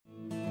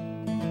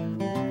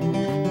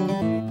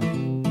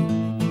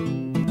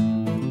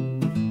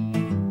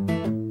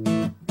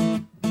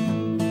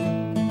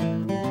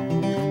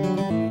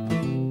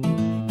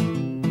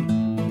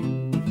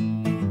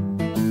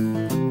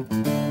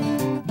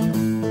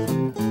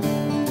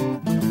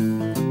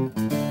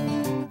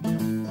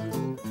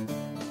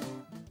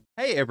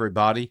Hey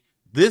everybody,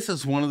 this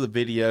is one of the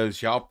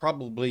videos y'all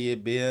probably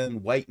have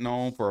been waiting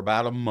on for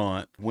about a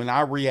month. When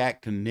I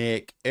react to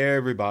Nick,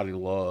 everybody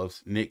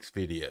loves Nick's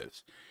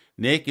videos.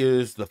 Nick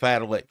is the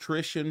Fat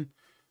Electrician,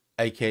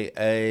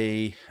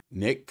 aka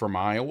Nick from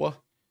Iowa,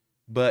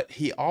 but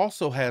he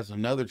also has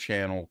another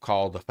channel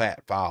called the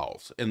Fat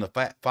Files. In the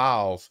Fat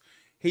Files,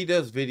 he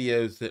does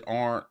videos that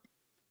aren't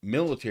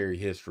military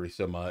history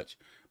so much,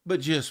 but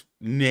just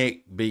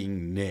Nick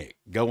being Nick,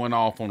 going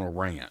off on a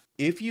rant.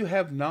 If you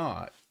have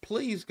not,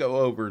 please go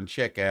over and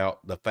check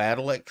out the Fat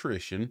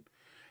Electrician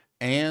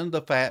and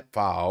the Fat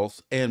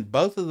Files, and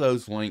both of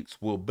those links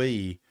will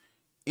be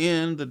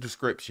in the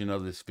description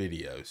of this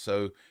video.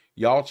 So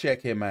y'all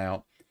check him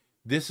out.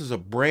 This is a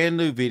brand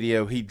new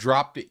video. He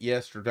dropped it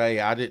yesterday.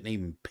 I didn't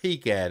even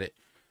peek at it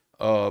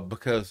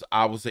because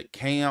I was at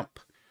camp.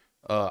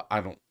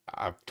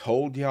 I've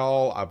told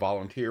y'all I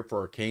volunteer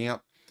for a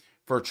camp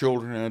for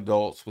children and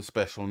adults with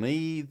special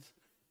needs,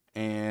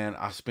 and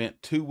I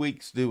spent 2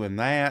 weeks doing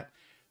that.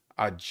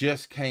 I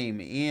just came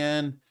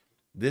in.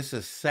 This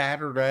is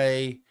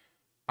Saturday.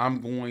 I'm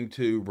going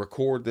to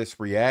record this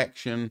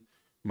reaction.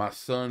 My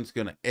son's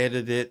going to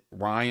edit it.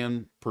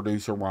 Ryan,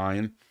 producer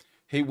Ryan,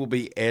 he will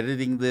be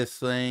editing this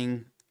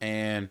thing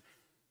and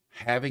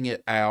having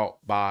it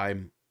out by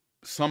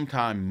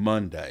sometime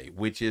Monday,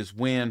 which is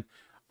when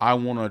I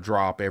want to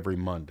drop every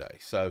Monday.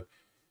 So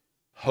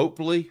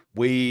hopefully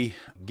we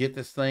get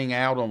this thing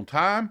out on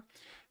time,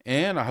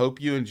 and I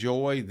hope you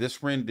enjoy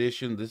this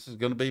rendition. This is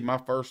going to be my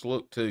first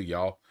look too,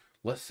 y'all.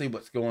 Let's see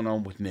what's going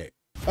on with Nick.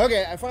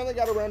 Okay, I finally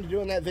got around to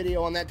doing that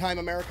video on that time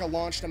America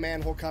launched a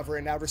manhole cover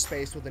in outer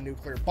space with a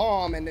nuclear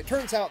bomb, and it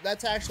turns out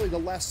that's actually the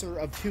lesser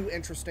of two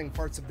interesting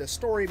parts of this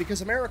story,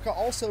 because America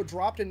also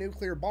dropped a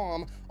nuclear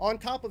bomb on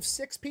top of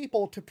 6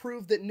 people to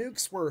prove that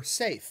nukes were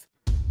safe.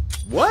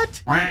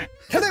 What?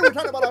 Today we're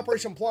talking about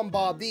Operation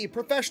Plumbbob. The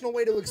professional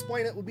way to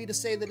explain it would be to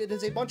say that it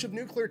is a bunch of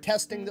nuclear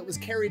testing that was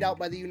carried out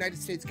by the United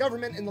States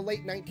government in the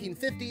late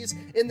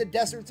 1950s in the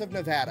deserts of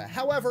Nevada.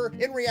 However,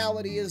 in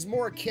reality, it is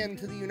more akin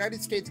to the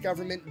United States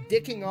government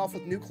dicking off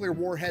with nuclear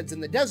warheads in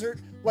the desert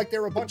like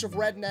they're a bunch of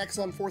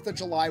rednecks on 4th of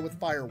July with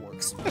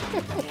fireworks.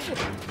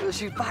 We'll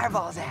shoot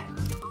fireballs at it.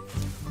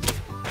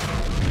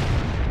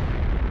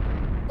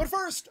 But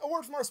first, a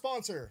word from our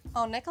sponsor.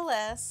 Oh,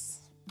 Nicholas.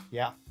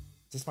 Yeah.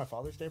 Is this my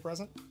Father's Day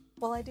present?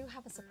 Well, I do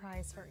have a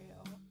surprise for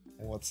you.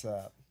 What's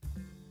that?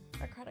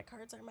 Our credit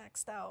cards are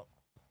maxed out.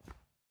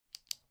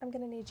 I'm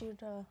gonna need you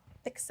to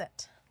fix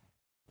it.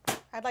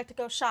 I'd like to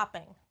go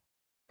shopping.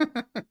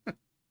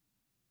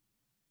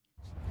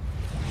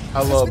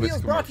 I This love video it.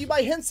 is brought to you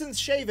by Henson's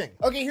Shaving.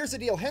 Okay, here's the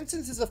deal.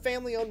 Henson's is a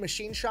family-owned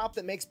machine shop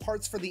that makes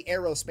parts for the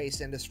aerospace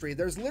industry.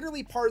 There's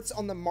literally parts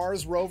on the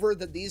Mars rover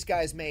that these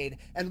guys made,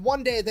 and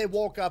one day they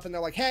woke up and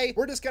they're like, hey,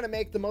 we're just gonna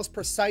make the most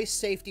precise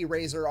safety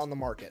razor on the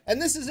market. And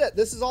this is it.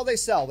 This is all they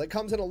sell. It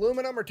comes in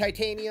aluminum or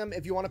titanium.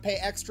 If you want to pay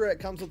extra, it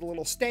comes with a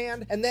little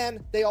stand. And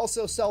then they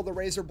also sell the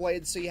razor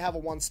blades, so you have a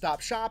one-stop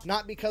shop.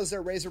 Not because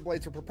their razor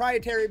blades are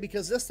proprietary,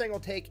 because this thing will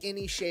take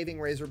any shaving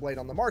razor blade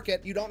on the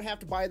market. You don't have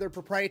to buy their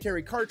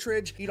proprietary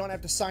cartridge. You don't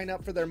have to sign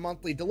up for their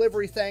monthly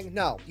delivery thing.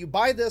 No, you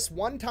buy this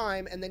one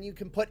time and then you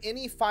can put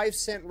any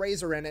 5-cent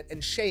razor in it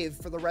and shave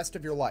for the rest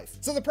of your life.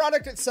 So the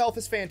product itself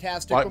is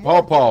fantastic, Like but more Paw.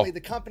 importantly, the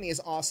company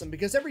is awesome,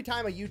 because every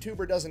time a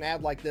YouTuber does an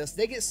ad like this,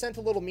 they get sent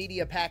a little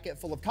media packet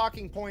full of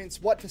talking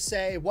points, what to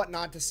say, what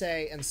not to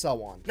say, and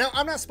so on. Now,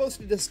 I'm not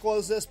supposed to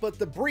disclose this, but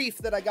the brief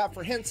that I got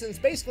for Henson's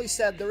basically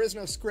said there is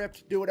no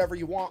script, do whatever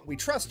you want, we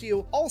trust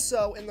you.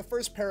 Also, in the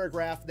first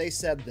paragraph, they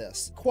said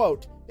this,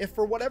 quote, if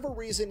for whatever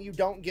reason you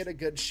don't get a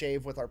good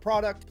shave with our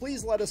product,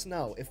 please let us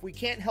know. If we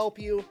can't help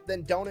you,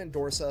 then don't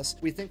endorse us.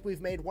 We think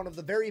we've made one of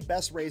the very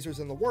best razors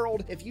in the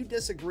world. If you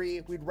disagree,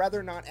 we'd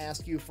rather not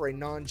ask you for a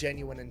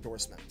non-genuine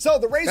endorsement. So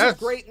the razor's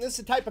great, and this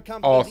is the type of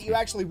company that you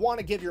actually want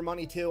to give your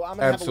money to. I'm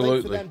gonna have a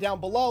link for them down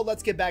below.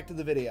 Let's get back to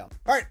the video.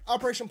 All right,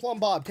 Operation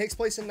Plumbbob takes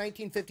place in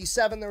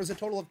 1957. There was a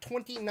total of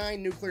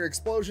 29 nuclear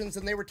explosions,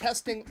 and they were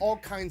testing all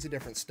kinds of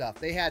different stuff.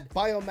 They had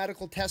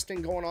biomedical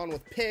testing going on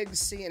with pigs,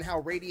 seeing how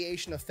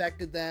radiation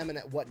affected them and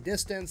at what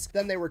distance.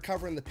 Then they were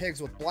covering the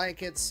pigs with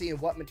blankets, seeing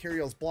what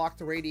materials blocked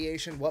the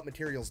radiation, what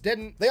materials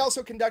didn't. They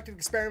also conducted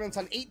experiments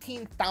on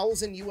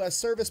 18,000 US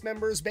service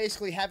members,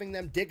 basically having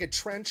them dig a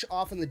trench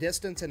off in the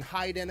distance and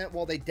hide in it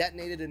while they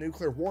detonated a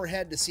nuclear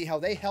warhead to see how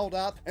they held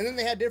up. And then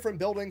they had different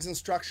buildings and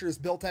structures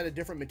built out of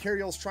different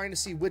materials, trying to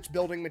see which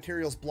building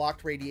materials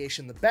blocked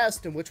radiation the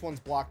best and which ones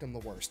blocked them the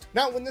worst.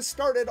 Now, when this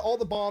started, all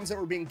the bombs that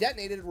were being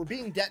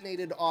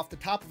detonated off the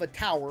top of a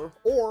tower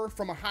or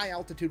from a high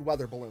altitude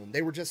weather balloon.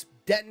 They were just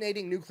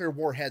detonating nuclear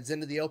warheads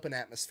into the open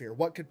atmosphere.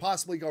 What could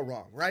possibly go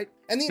wrong, right?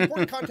 And the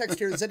important context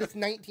here is that it's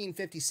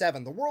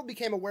 1957. The world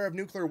became aware of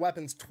nuclear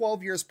weapons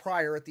 12 years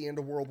prior at the end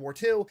of World War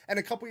II, and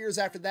a couple years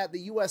after that,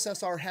 the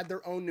USSR had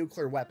their own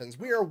nuclear weapons.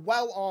 We are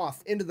well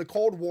off into the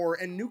Cold War,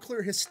 and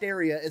nuclear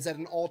hysteria is at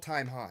an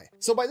all-time high.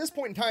 So by this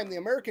point in time, the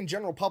American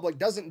general public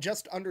doesn't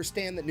just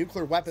understand that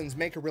nuclear weapons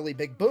make a really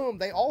big boom,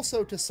 they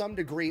also, to some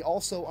degree,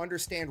 also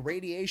understand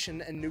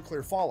radiation and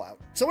nuclear fallout.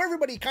 So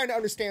everybody kind of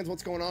understands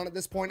what's going on at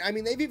this point. I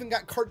mean, they've even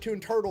got cartoon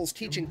turtles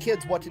teaching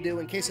kids what to do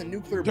in case a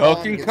nuclear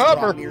bomb gets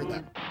dropped near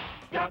them.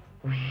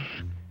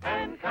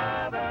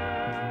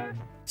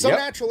 So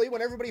naturally,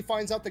 when everybody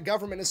finds out the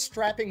government is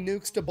strapping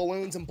nukes to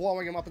balloons and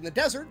blowing them up in the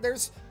desert,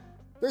 there's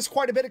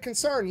quite a bit of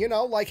concern, you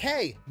know, like,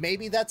 hey,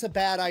 maybe that's a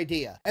bad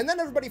idea. And then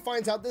everybody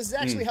finds out this is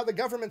actually how the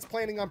government's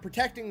planning on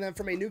protecting them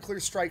from a nuclear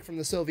strike from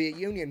the Soviet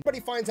Union.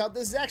 Everybody finds out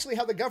this is actually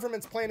how the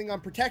government's planning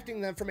on protecting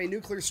them from a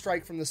nuclear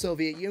strike from the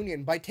Soviet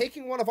Union by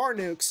taking one of our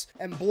nukes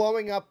and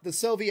blowing up the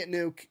Soviet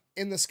nuke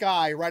in the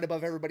sky right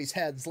above everybody's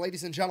heads.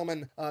 Ladies and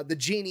gentlemen, the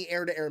Genie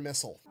air-to-air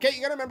missile. Okay, you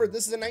gotta remember,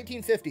 this is the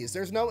 1950s.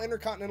 There's no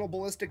intercontinental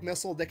ballistic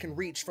missile that can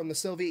reach from the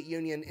Soviet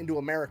Union into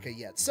America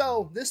yet.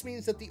 So this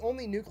means that the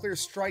only nuclear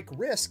strike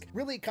risk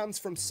really comes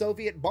from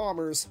Soviet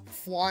bombers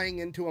flying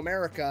into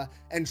America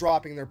and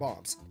dropping their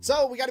bombs.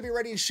 So we gotta be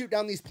ready to shoot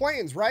down these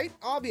planes, right?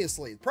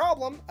 Obviously.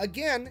 Problem,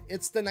 again,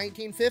 it's the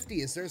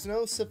 1950s. There's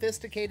no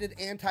sophisticated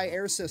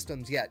anti-air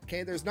systems yet,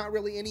 okay? There's not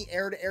really any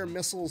air-to-air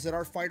missiles that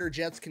our fighter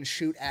jets can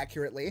shoot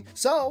accurately.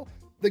 So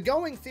the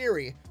going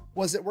theory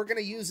was that we're going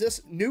to use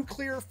this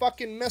nuclear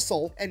fucking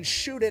missile and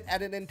shoot it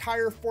at an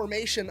entire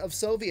formation of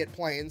Soviet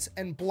planes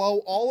and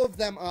blow all of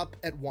them up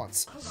at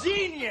once.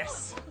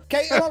 Genius!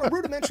 Okay, and on a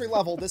rudimentary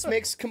level, this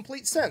makes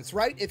complete sense,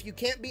 right? If you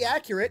can't be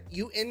accurate,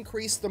 you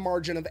increase the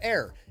margin of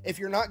error. If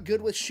you're not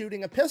good with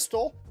shooting a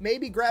pistol,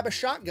 maybe grab a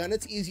shotgun,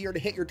 it's easier to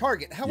hit your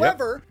target.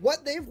 However,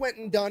 what they've went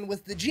and done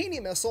with the Genie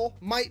missile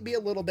might be a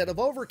little bit of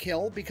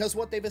overkill, because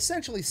what they've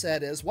essentially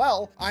said is,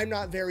 well, I'm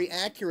not very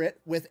accurate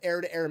with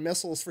air-to-air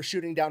missiles for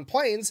shooting down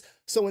planes,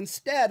 so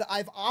instead,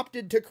 I've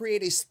opted to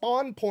create a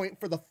spawn point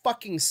for the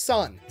fucking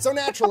sun. So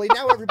naturally,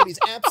 now everybody's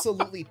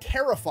absolutely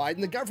terrified,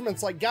 and the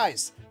government's like,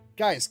 guys,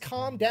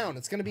 calm down.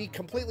 It's gonna be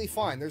completely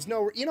fine. There's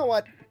no, you know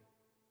what?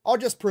 I'll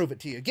just prove it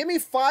to you. Give me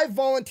 5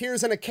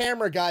 volunteers and a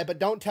camera guy, but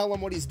don't tell him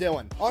what he's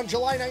doing. On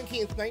July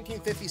 19th,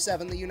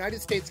 1957, the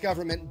United States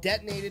government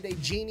detonated a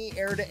Genie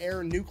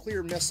air-to-air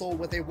nuclear missile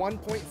with a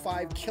 1.5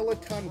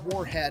 kiloton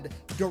warhead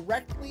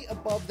directly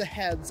above the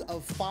heads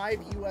of 5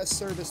 U.S.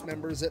 service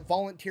members that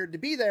volunteered to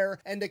be there,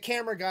 and a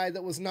camera guy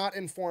that was not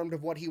informed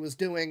of what he was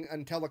doing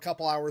until a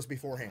couple hours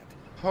beforehand.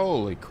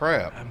 Holy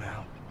crap. I'm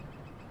out.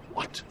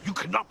 What? You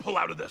cannot pull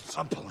out of this.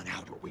 I'm pulling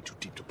out. We're way too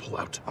deep to pull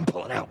out. I'm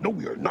pulling out. No,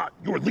 we are not.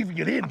 You're leaving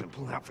it in. I've been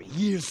pulling out for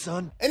years,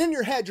 son. And in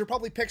your head, you're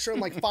probably picturing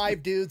like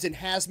 5 dudes in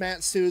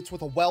hazmat suits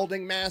with a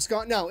welding mask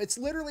on. No, it's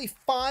literally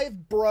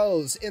 5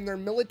 bros in their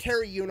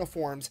military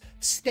uniforms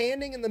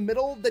standing in the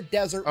middle of the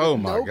desert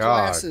with no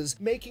glasses,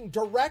 making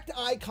direct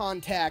eye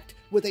contact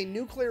with a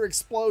nuclear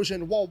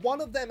explosion while one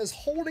of them is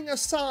holding a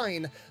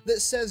sign that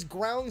says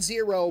Ground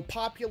Zero,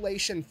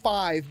 Population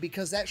 5,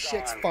 because that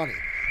shit's funny.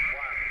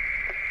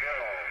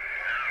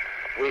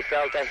 We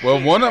felt a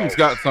well, one of them's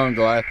got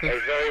sunglasses. A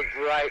very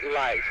bright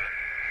light.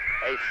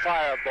 A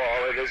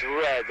fireball. It is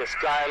red. The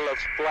sky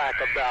looks black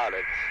about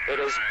it. It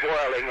is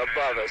boiling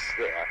above us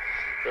there.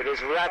 It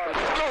is rapid.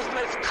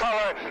 Lose its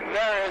color.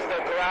 There is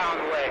the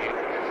ground wave.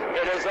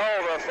 It is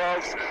over,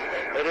 folks.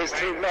 It is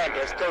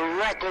tremendous.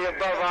 Directly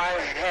above our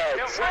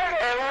heads.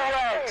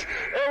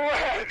 It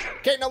went.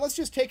 Okay, now let's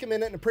just take a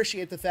minute and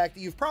appreciate the fact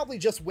that you've probably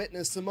just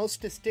witnessed the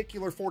most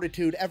testicular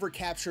fortitude ever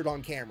captured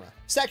on camera.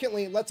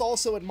 Secondly, let's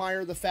also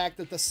admire the fact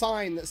that the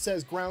sign that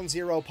says Ground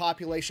Zero,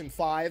 Population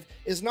 5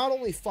 is not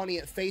only funny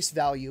at face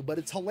value, but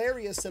it's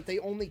hilarious that they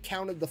only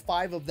counted the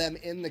 5 of them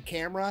in the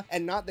camera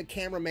and not the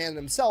cameraman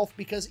himself,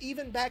 because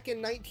even back in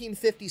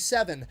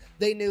 1957,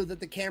 they knew that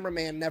the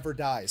cameraman never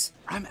dies.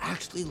 I'm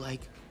actually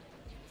like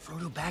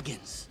Frodo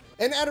Baggins.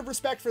 And out of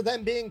respect for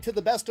them being, to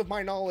the best of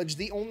my knowledge,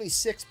 the only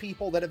 6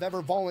 people that have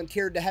ever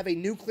volunteered to have a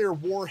nuclear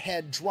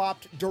warhead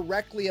dropped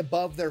directly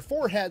above their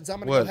foreheads, I'm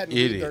going to go ahead and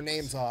read their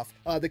names off.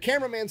 The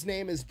cameraman's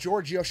name is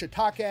George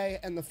Yoshitake,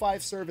 and the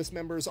 5 service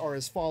members are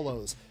as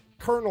follows: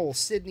 Colonel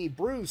Sidney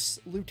Bruce,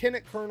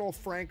 Lieutenant Colonel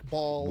Frank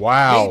Ball,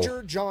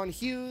 Major John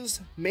Hughes,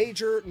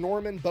 Major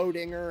Norman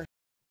Bodinger.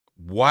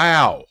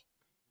 Wow.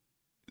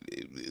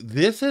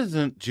 This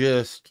isn't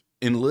just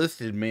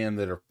enlisted men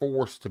that are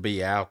forced to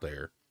be out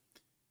there.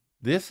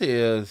 This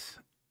is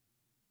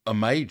a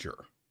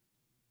major,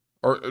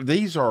 or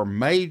these are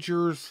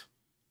majors,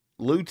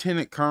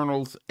 lieutenant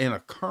colonels, and a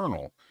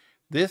colonel.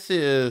 This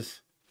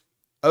is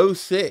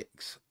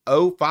 06,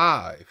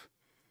 05,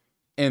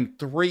 and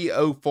 3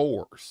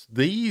 04s.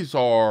 These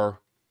are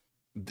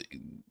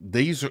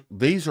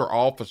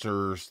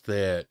officers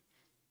that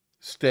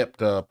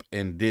stepped up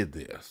and did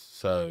this.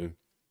 So,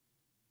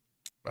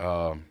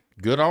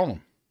 good on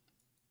them.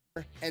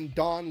 and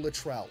Don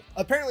Luttrell.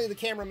 Apparently the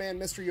cameraman,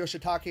 Mr.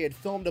 Yoshitake, had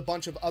filmed a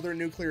bunch of other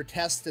nuclear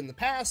tests in the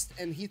past,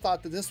 and he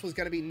thought that this was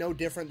going to be no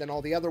different than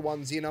all the other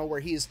ones, you know,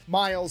 where he's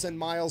miles and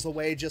miles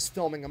away just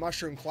filming a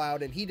mushroom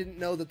cloud, and he didn't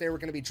know that they were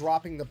going to be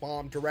dropping the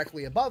bomb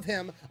directly above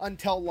him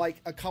until like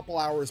a couple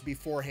hours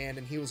beforehand,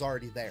 and he was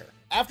already there.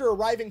 After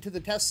arriving to the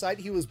test site,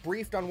 he was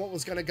briefed on what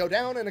was going to go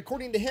down, and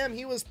according to him,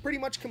 he was pretty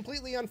much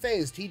completely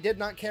unfazed. He did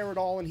not care at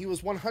all, and he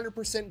was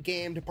 100%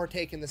 game to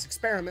partake in this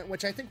experiment,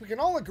 which I think we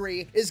can all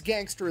agree is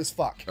gangster as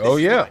fuck. Oh,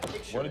 yeah.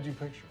 What did you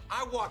picture?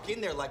 I walk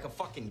in there like a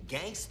fucking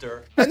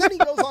gangster. And then he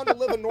goes on to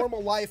live a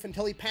normal life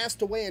until he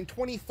passed away in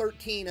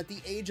 2013 at the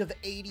age of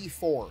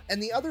 84.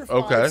 And the other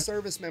 5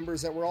 service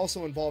members that were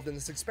also involved in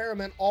this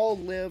experiment all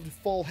lived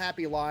full,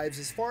 happy lives.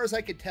 As far as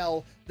I could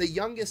tell, the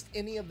youngest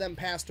any of them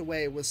passed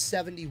away was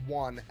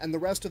 71, and the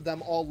rest of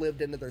them all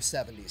lived into their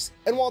 70s.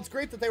 And while it's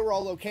great that they were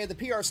all okay, the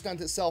PR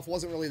stunt itself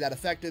wasn't really that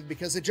effective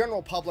because the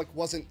general public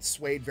wasn't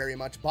swayed very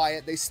much by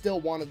it. They still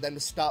wanted them to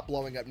stop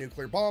blowing up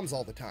nuclear bombs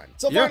all the time.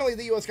 So finally,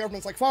 the US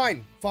government's like,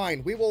 fine,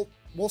 we'll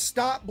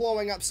stop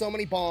blowing up so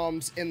many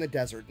bombs in the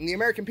desert. And the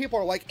American people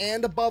are like,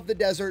 and above the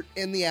desert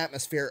in the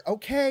atmosphere.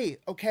 Okay,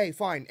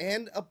 fine.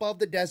 And above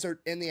the desert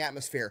in the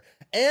atmosphere.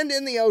 And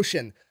in the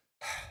ocean.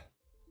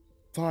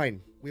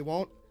 Fine. We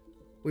won't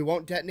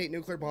detonate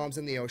nuclear bombs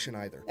in the ocean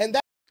either.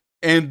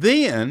 And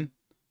then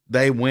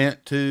they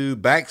went to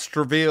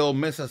Baxterville,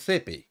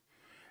 Mississippi,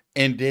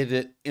 and did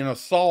it in a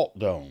salt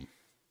dome.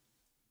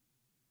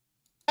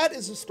 That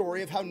is a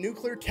story of how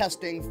nuclear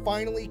testing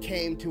finally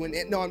came to an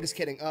end. No, I'm just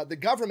kidding. The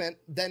government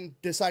then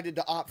decided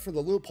to opt for the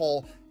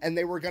loophole, and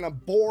they were going to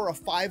bore a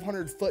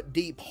 500-foot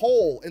deep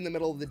hole in the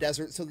middle of the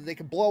desert so that they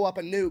could blow up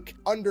a nuke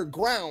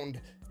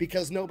underground,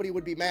 because nobody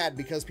would be mad,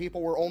 because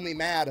people were only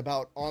mad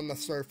about on the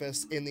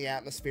surface, in the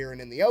atmosphere,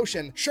 and in the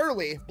ocean.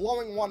 Surely,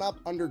 blowing one up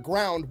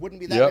underground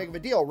wouldn't be that big of a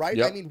deal, right?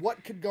 I mean,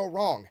 what could go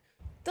wrong?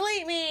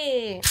 Delete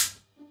me!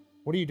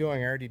 What are you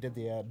doing? I already did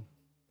the ad.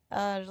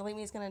 Delete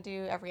me is gonna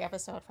do every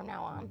episode from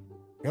now on.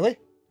 Really?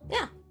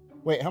 Yeah.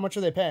 Wait, how much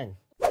are they paying?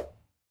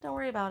 Don't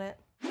worry about it.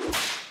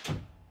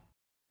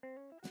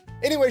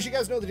 Anyways, you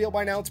guys know the deal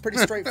by now. It's pretty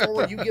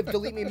straightforward. You give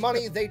Delete Me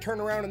money, they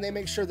turn around and they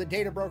make sure the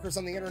data brokers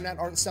on the internet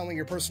aren't selling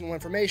your personal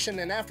information,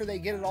 and after they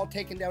get it all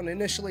taken down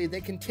initially, they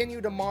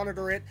continue to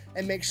monitor it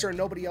and make sure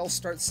nobody else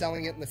starts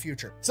selling it in the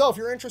future. So if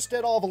you're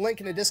interested, I'll have a link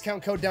and a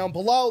discount code down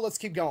below. Let's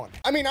keep going.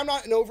 I mean, I'm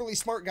not an overly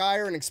smart guy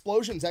or an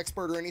explosions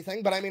expert or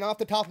anything, but I mean, off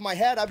the top of my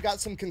head, I've got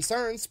some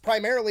concerns.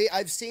 Primarily,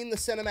 I've seen the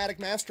cinematic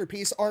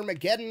masterpiece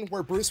Armageddon,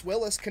 where Bruce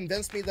Willis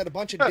convinced me that a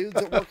bunch of dudes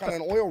that work on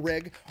an oil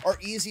rig are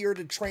easier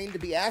to train to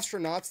be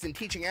astronauts than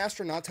teaching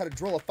astronauts how to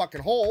drill a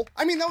fucking hole.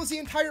 I mean, that was the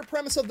entire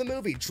premise of the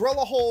movie.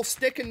 Drill a hole,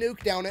 stick a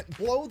nuke down it,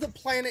 blow the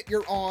planet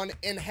you're on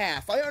in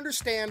half. I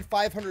understand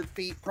 500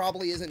 feet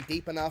probably isn't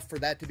deep enough for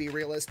that to be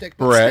realistic,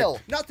 but still,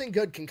 nothing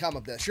good can come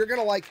of this. You're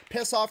gonna, like,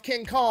 piss off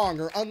King Kong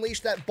or unleash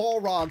that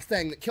Balrog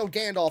thing that killed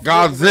Gandalf.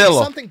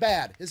 Godzilla. Something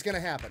bad is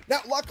gonna happen. Now,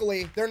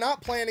 luckily, they're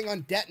not planning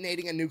on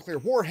detonating a nuclear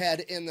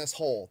warhead in this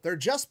hole. They're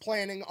just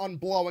planning on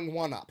blowing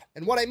one up.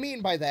 And what I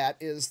mean by that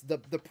is the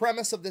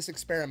premise of this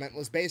experiment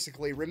was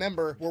basically,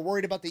 remember, we're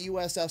worried about the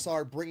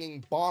USSR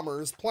bringing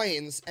bombers,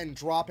 planes, and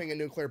dropping a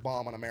nuclear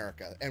bomb on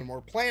America. And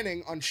we're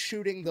planning on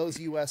shooting those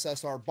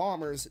USSR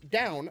bombers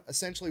down.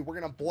 Essentially, we're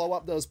going to blow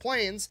up those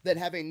planes that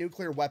have a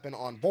nuclear weapon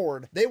on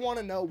board. They want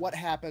to know what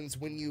happens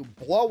when you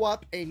blow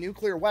up a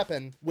nuclear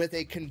weapon with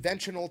a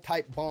conventional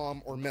type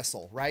bomb or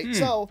missile, right?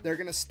 So they're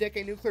going to stick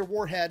a nuclear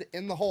warhead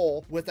in the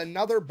hole with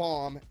another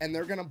bomb, and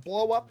they're going to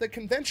blow up the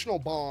conventional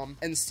bomb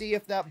and see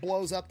if that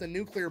blows up the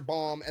nuclear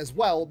bomb as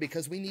well,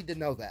 because we need to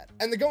know that.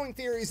 And the going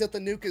theory is that the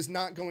nuke is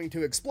not going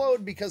to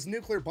explode because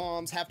nuclear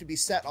bombs have to be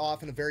set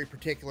off in a very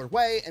particular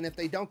way, and if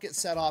they don't get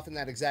set off in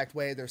that exact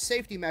way, there's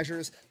safety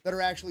measures that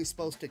are actually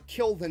supposed to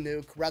kill the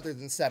nuke rather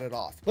than set it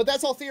off. But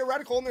that's all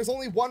theoretical, and there's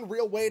only one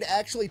real way to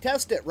actually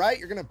test it, right?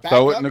 You're gonna back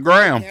throw up, it in the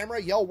ground,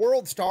 camera, yell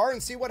 "World Star,"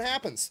 and see what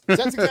happens. So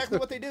that's exactly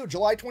what they do.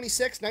 July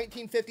 26,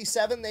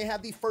 1957, they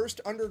have the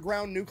first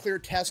underground nuclear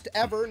test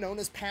ever, known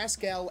as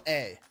Pascal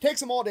A.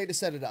 Takes them all day to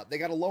set it up. They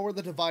got to lower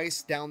the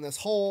device down this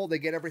hole. They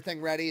get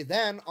everything ready.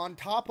 Then on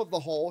top of the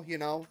hole, you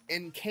know,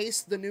 in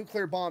case the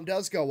nuclear bomb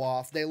does go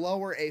off, they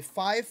lower a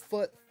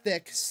 5-foot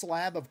thick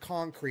slab of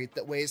concrete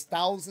that weighs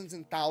thousands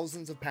and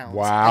thousands of pounds.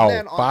 Wow. And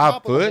then on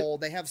top of the hole,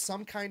 they have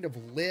some kind of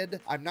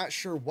lid. I'm not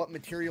sure what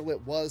material it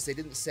was. They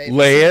didn't say.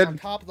 Lead. On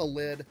top of the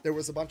lid, there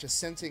was a bunch of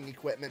sensing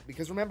equipment,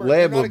 because remember, lead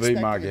they're not would be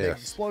expecting my a big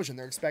guess. explosion.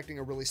 They're expecting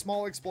a really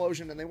small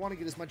explosion, and they want to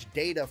get as much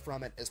data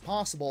from it as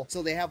possible.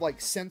 So they have like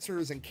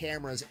sensors and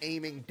cameras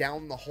aiming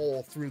down the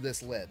hole through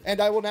this lid. And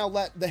I will now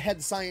let the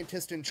head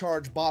scientist in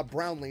charge, Bob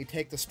Brownlee,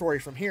 take the story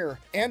from here.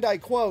 And I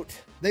quote,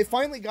 "They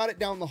finally got it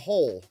down the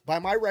hole, by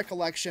my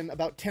recollection,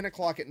 about 10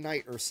 o'clock at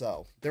night or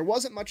so. There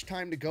wasn't much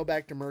time to go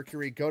back to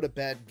Mercury, go to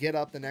bed, get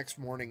up the next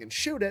morning and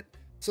shoot it.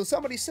 So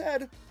somebody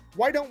said,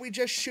 why don't we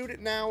just shoot it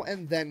now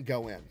and then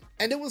go in?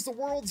 And it was the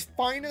world's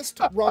finest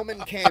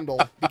Roman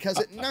candle, because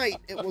at night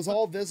it was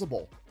all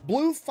visible.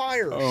 Blue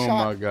fire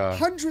shot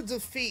hundreds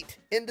of feet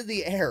into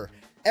the air.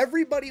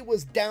 Everybody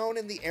was down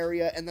in the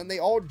area, and then they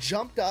all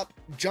jumped up,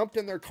 jumped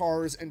in their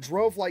cars, and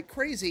drove like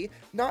crazy,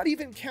 not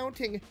even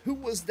counting who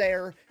was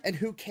there and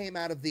who came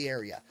out of the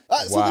area.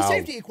 So the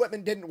safety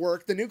equipment didn't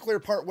work. The nuclear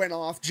part went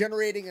off,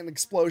 generating an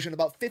explosion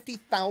about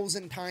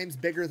 50,000 times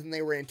bigger than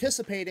they were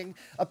anticipating.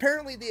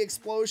 Apparently, the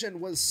explosion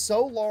was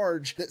so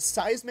large that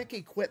seismic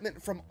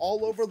equipment from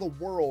all over the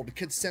world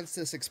could sense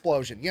this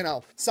explosion. You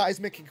know,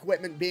 seismic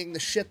equipment being the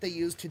shit they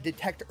use to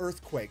detect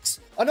earthquakes.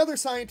 Another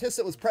scientist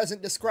that was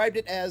present described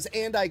it as,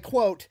 and I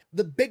quote,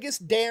 "the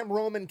biggest damn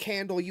Roman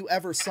candle you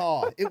ever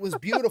saw. It was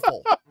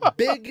beautiful.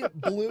 Big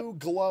blue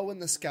glow in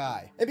the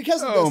sky." And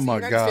because of this, the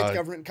United States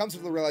government comes to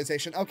the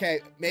realization,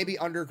 okay, maybe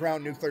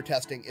underground nuclear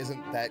testing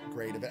isn't that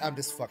great of it. I'm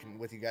just fucking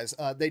with you guys.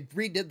 They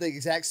redid the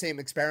exact same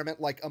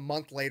experiment like a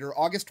month later,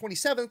 August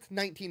 27th,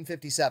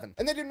 1957.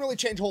 And they didn't really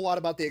change a whole lot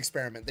about the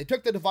experiment. They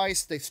took the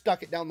device, they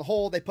stuck it down the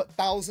hole, they put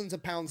thousands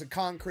of pounds of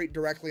concrete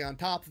directly on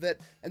top of it,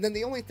 and then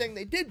the only thing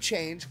they did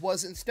change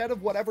was instead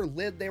of whatever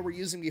lid they were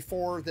using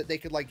before that they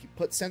could like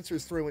put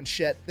sensors through and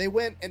shit, they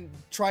went and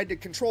tried to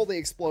control the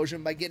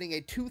explosion by getting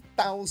a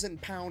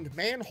 2,000-pound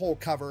manhole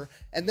cover,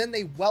 and then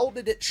they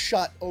welded it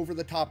shut over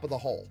the top of the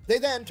hole. They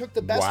then took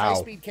the best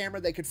high-speed camera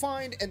they could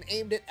find and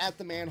aimed it at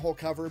the manhole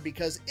cover,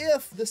 because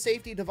if the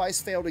safety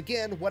device failed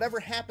again, whatever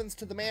happens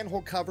to the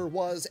manhole cover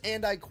was,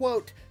 and I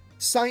quote,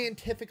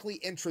 "scientifically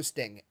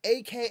interesting,"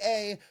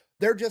 aka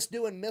they're just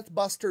doing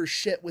Mythbusters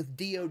shit with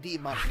DOD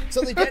money.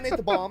 So they detonate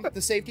the bomb,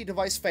 the safety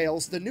device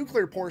fails, the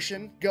nuclear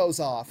portion goes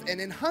off, and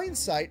in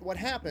hindsight, what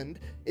happened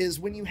is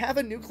when you have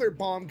a nuclear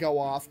bomb go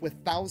off with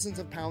thousands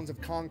of pounds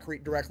of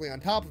concrete directly on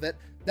top of it,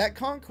 that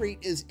concrete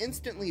is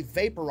instantly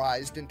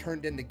vaporized and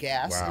turned into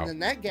gas, and then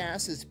that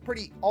gas is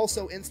pretty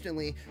also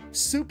instantly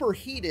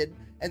superheated,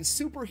 and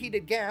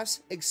superheated gas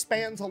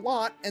expands a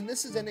lot, and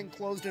this is an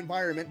enclosed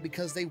environment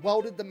because they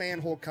welded the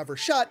manhole cover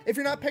shut. If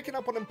you're not picking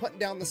up what I'm putting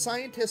down, the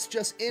scientists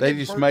just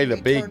made a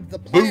big turned the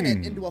planet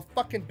boom into a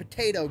fucking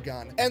potato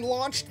gun and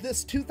launched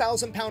this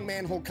 2,000-pound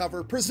manhole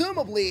cover,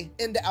 presumably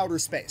into outer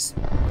space.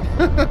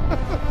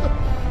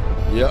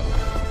 Yep.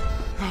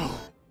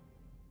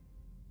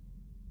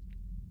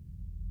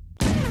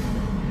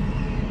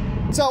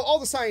 So all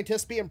the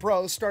scientists, being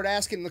pros, start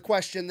asking the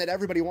question that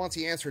everybody wants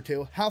the answer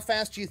to. How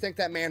fast do you think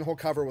that manhole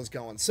cover was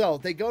going? So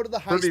they go to the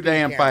high-speed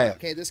camera. Fast.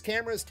 Okay, this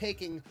camera is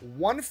taking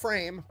 1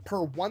 frame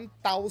per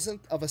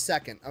 1,000th of a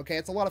second. Okay,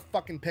 it's a lot of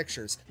fucking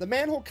pictures. The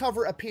manhole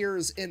cover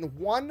appears in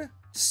 1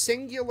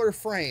 singular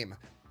frame,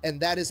 and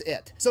that is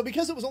it. So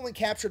because it was only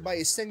captured by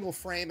a single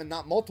frame and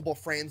not multiple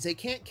frames, they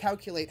can't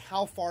calculate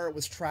how far it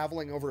was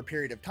traveling over a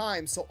period of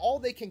time, so all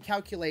they can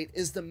calculate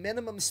is the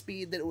minimum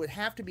speed that it would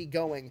have to be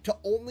going to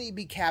only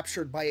be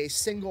captured by a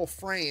single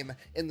frame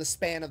in the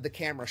span of the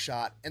camera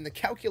shot. And the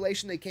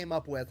calculation they came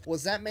up with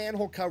was that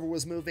manhole cover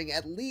was moving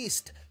at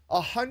least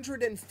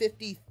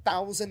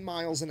 150,000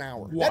 miles an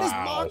hour. That is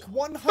Mach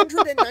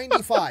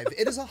 195.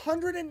 It is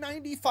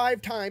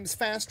 195 times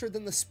faster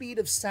than the speed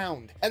of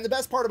sound. And the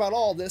best part about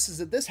all this is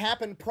that this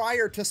happened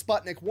prior to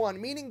Sputnik 1,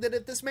 meaning that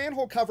if this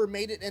manhole cover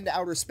made it into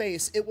outer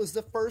space, it was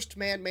the first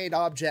man-made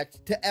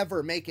object to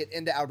ever make it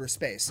into outer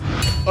space.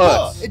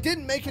 It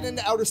didn't make it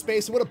into outer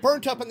space. It would have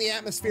burnt up in the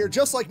atmosphere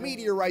just like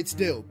meteorites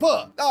do.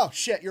 Oh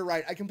shit, you're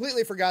right. I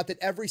completely forgot that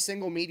every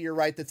single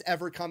meteorite that's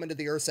ever come into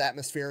the Earth's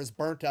atmosphere is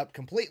burnt up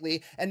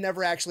completely and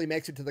never actually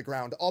makes it to the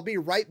ground. I'll be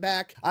right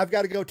back. I've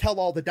got to go tell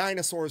all the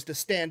dinosaurs to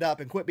stand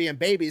up and quit being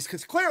babies,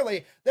 because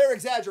clearly they're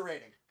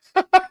exaggerating.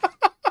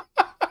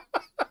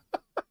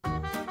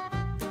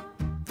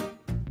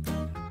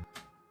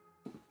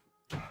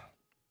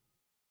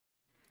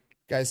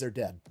 Guys, they're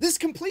dead. This is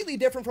completely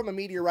different from a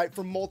meteorite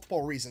for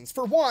multiple reasons.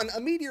 For one,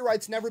 a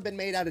meteorite's never been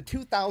made out of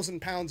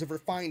 2,000 pounds of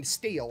refined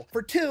steel.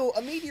 For two,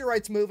 a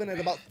meteorite's moving at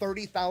about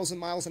 30,000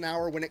 miles an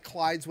hour when it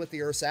collides with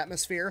the Earth's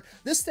atmosphere.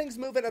 This thing's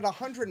moving at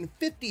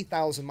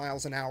 150,000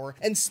 miles an hour,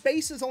 and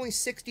space is only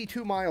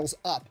 62 miles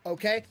up,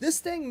 okay? This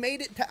thing made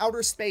it to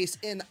outer space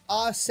in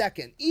a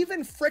second.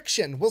 Even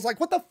friction was like,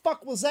 what the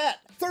fuck was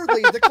that?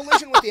 Thirdly, the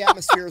collision with the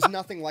atmosphere is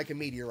nothing like a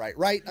meteorite,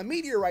 right? A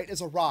meteorite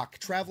is a rock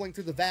traveling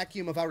through the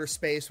vacuum of outer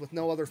space with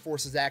no other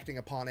forces acting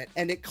upon it,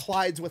 and it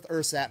collides with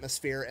Earth's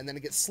atmosphere, and then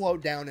it gets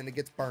slowed down and it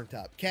gets burnt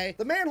up, okay?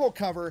 The manhole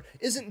cover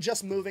isn't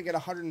just moving at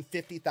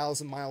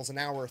 150,000 miles an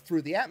hour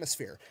through the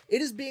atmosphere.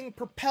 It is being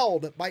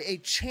propelled by a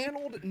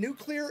channeled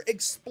nuclear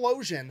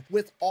explosion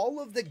with all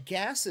of the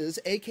gases,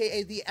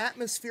 aka the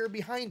atmosphere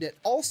behind it,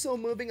 also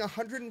moving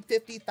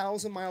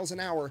 150,000 miles an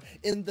hour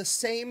in the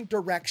same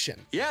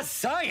direction. Yes,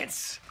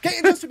 science! Okay,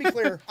 and just to be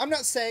clear, I'm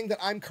not saying that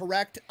I'm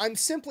correct. I'm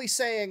simply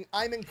saying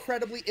I'm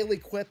incredibly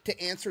ill-equipped to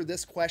answer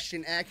this question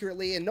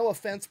accurately, and no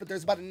offense, but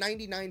there's about a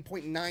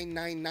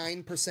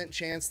 99.999%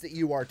 chance that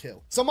you are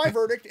too. So my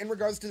verdict in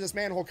regards to this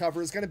manhole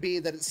cover is going to be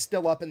that it's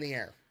still up in the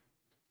air.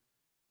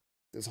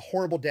 It's a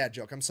horrible dad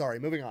joke. I'm sorry.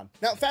 Moving on.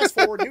 Now, fast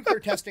forward, nuclear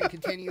testing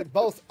continued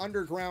both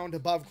underground,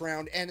 above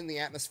ground, and in the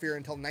atmosphere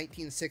until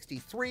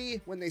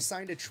 1963, when they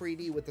signed a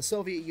treaty with the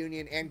Soviet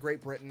Union and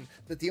Great Britain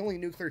that the only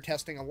nuclear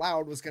testing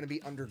allowed was going to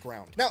be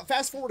underground. Now,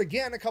 fast forward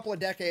again a couple of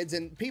decades,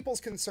 and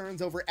people's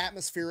concerns over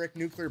atmospheric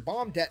nuclear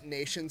bomb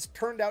detonations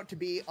turned out to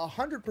be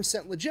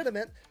 100%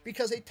 legitimate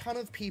because a ton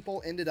of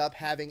people ended up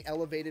having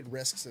elevated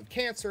risks of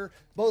cancer.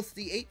 Both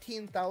the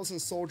 18,000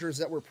 soldiers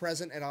that were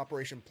present at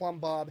Operation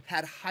Plumbbob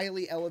had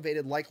highly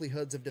elevated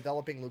likelihoods of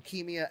developing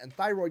leukemia and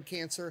thyroid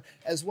cancer,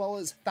 as well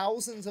as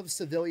thousands of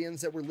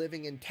civilians that were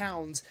living in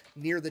towns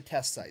near the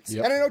test sites.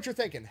 Yep. And I know what you're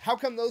thinking. How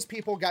come those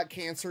people got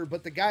cancer,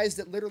 but the guys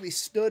that literally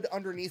stood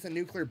underneath a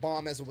nuclear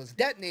bomb as it was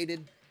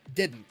detonated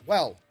didn't?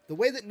 Well, the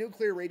way that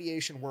nuclear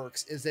radiation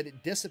works is that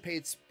it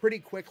dissipates pretty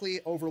quickly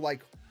over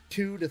like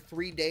 2 to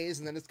 3 days,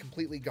 and then it's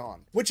completely gone.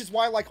 Which is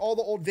why, like, all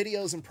the old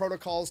videos and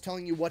protocols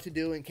telling you what to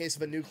do in case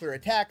of a nuclear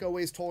attack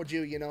always told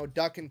you, you know,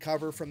 duck and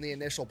cover from the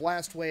initial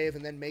blast wave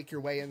and then make your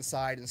way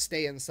inside and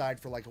stay inside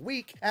for like a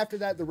week. After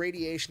that, the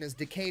radiation is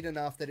decayed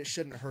enough that it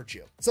shouldn't hurt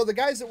you. So the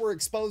guys that were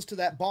exposed to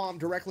that bomb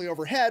directly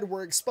overhead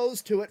were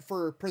exposed to it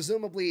for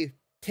presumably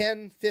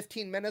 10,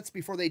 15 minutes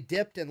before they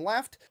dipped and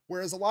left,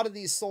 whereas a lot of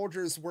these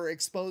soldiers were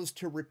exposed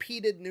to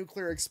repeated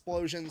nuclear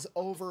explosions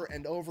over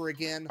and over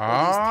again. Where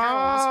these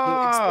towns,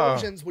 the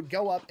explosions would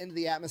go up into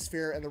the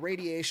atmosphere and the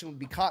radiation would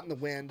be caught in the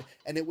wind,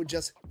 and it would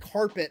just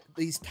carpet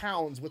these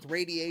towns with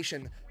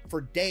radiation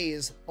for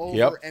days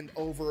over and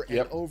over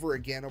and over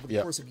again over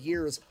the course of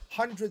years.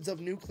 Hundreds of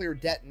nuclear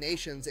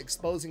detonations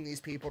exposing these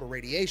people to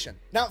radiation.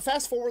 Now,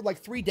 fast forward like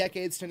 3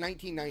 decades to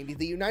 1990,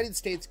 the United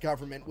States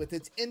government, with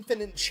its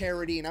infinite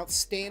charity and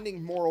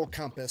outstanding moral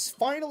compass,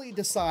 finally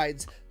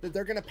decides that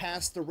they're going to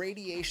pass the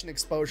Radiation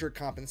Exposure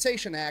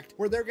Compensation Act,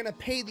 where they're going to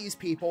pay these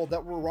people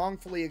that were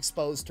wrongfully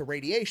exposed to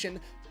radiation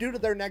due to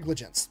their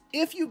negligence.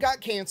 If you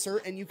got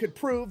cancer and you could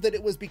prove that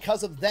it was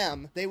because of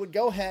them, they would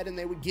go ahead and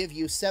they would give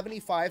you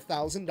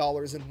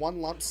 $75,000 in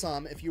one lump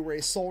sum if you were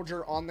a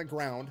soldier on the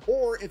ground,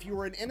 or if you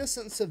were an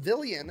innocent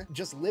civilian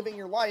just living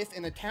your life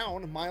in a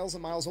town miles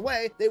and miles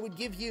away, they would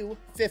give you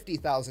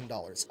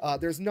 $50,000.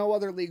 There's no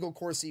other legal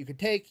course that you could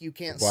take. You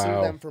can't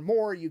sue them for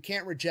more. You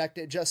can't reject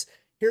it. Just,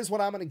 here's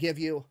what I'm going to give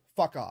you.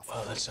 Fuck off.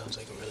 Wow, that sounds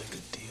like a really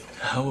good deal.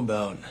 How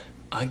about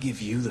I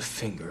give you the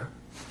finger?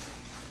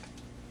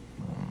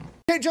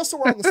 Okay, just so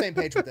we're on the same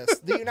page with this,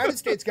 the United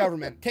States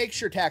government takes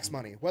your tax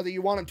money, whether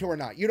you want them to or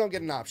not. You don't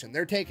get an option.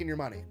 They're taking your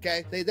money,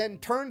 okay? They then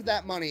turned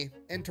that money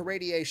into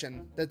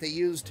radiation that they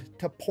used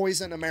to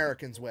poison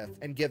Americans with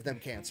and give them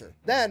cancer.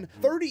 Then,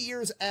 30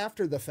 years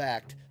after the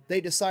fact, they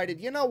decided,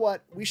 you know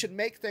what, we should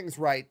make things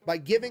right by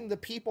giving the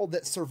people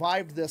that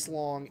survived this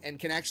long and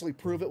can actually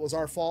prove it was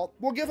our fault,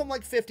 we'll give them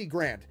like 50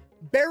 grand.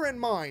 Bear in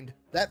mind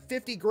that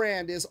 50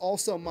 grand is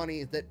also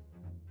money that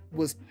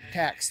was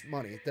tax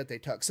money that they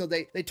took. So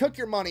they took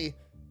your money,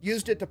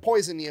 used it to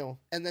poison you,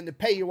 and then to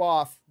pay you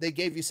off, they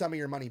gave you some of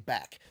your money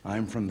back.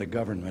 I'm from the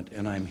government,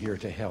 and I'm here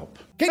to help.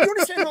 Can you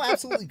understand how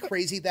absolutely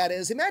crazy that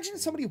is? Imagine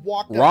somebody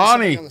walked up to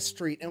somebody on the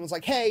street and was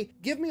like, hey,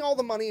 give me all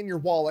the money in your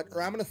wallet,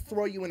 or I'm going to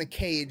throw you in a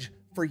cage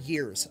for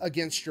years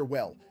against your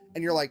will.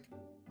 And you're like,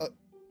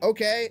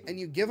 okay, and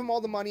you give them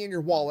all the money in your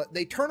wallet.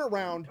 They turn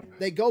around,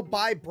 they go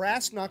buy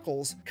brass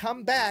knuckles,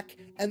 come back,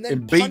 and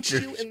then punch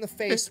you in the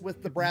face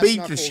with the brass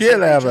knuckles the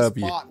shit out of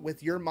you bought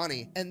with your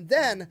money. And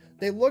then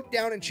they look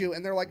down at you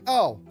and they're like,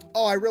 oh,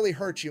 I really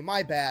hurt you,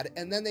 my bad.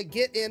 And then they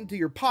get into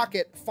your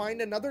pocket,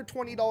 find another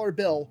 $20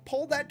 bill,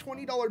 pull that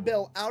 $20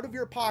 bill out of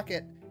your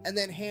pocket, and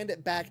then hand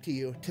it back to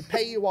you to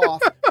pay you off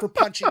for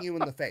punching you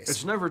in the face.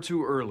 It's never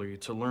too early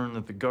to learn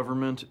that the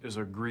government is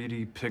a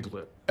greedy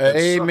piglet.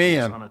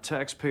 Amen. On a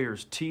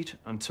taxpayer's teat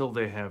until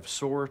they have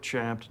sore,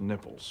 chapped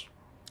nipples.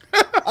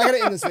 I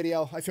gotta end this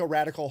video. I feel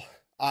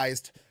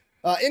radicalized.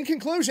 In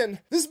conclusion,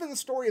 this has been the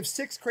story of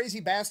 6 crazy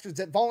bastards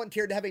that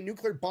volunteered to have a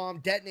nuclear bomb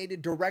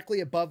detonated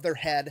directly above their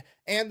head,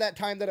 and that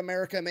time that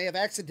America may have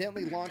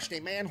accidentally launched a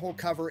manhole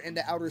cover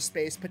into outer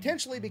space,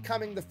 potentially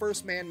becoming the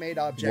first man-made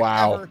object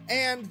ever,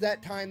 and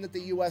that time that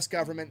the US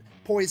government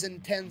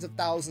poisoned tens of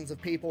thousands of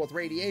people with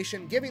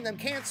radiation, giving them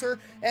cancer,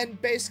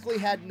 and basically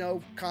had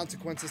no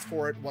consequences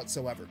for it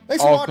whatsoever.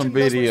 Thanks for watching.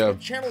 Video.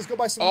 Channels, go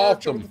buy some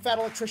merch over at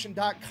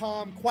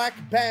thefatelectrician.com. Quack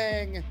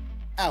bang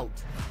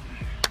out.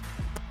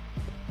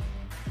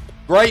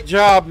 Great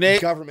job, Nick.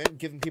 Government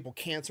giving people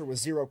cancer with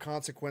 0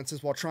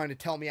 consequences while trying to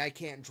tell me I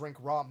can't drink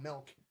raw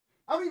milk.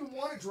 I don't even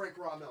want to drink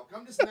raw milk.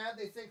 I'm just mad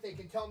they think they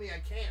can tell me I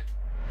can't.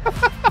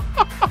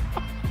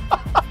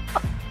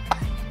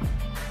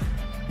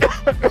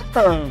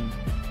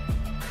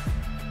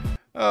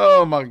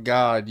 Oh my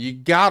God. You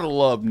gotta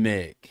love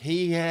Nick.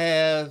 He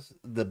has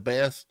the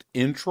best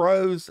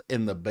intros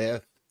and the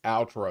best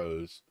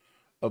outros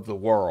of the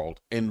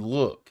world. And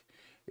look,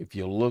 if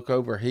you look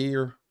over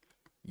here,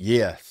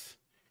 yes.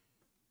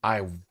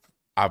 I've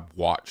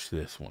watched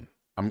this one.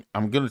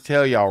 I'm going to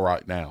tell y'all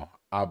right now.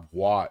 I've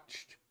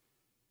watched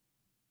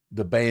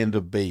The Band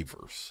of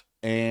Beavers,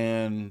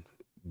 and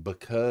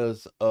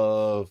because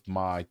of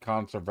my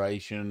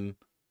conservation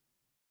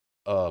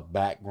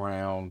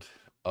background,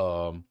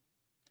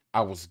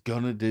 I was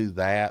going to do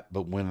that,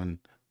 but when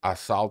I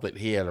saw that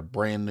he had a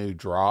brand new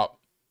drop,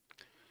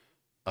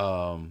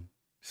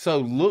 so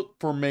look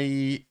for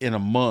me in a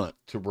month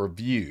to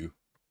review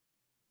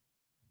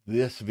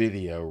this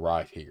video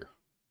right here.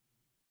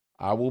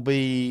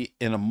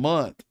 In a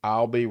month,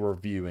 I'll be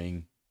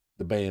reviewing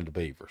the Band of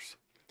Beavers.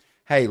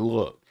 Hey,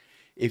 look,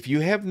 if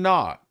you have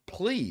not,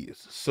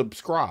 please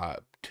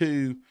subscribe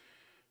to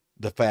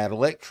the Fat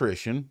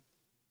Electrician,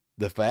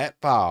 the Fat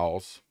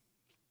Files,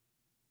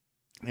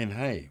 and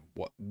hey,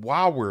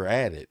 while we're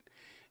at it,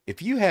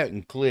 if you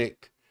haven't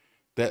clicked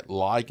that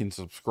like and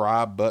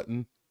subscribe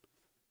button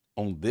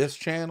on this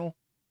channel,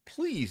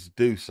 please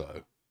do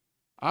so.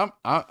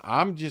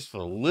 I'm just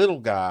a little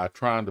guy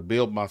trying to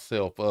build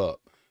myself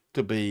up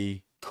to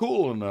be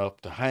cool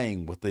enough to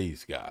hang with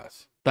these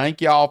guys.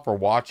 Thank y'all for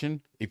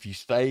watching. If you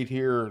stayed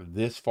here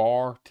this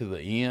far to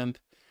the end,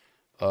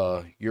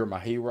 you're my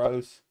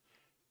heroes.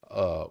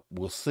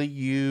 We'll see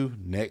you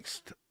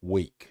next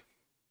week.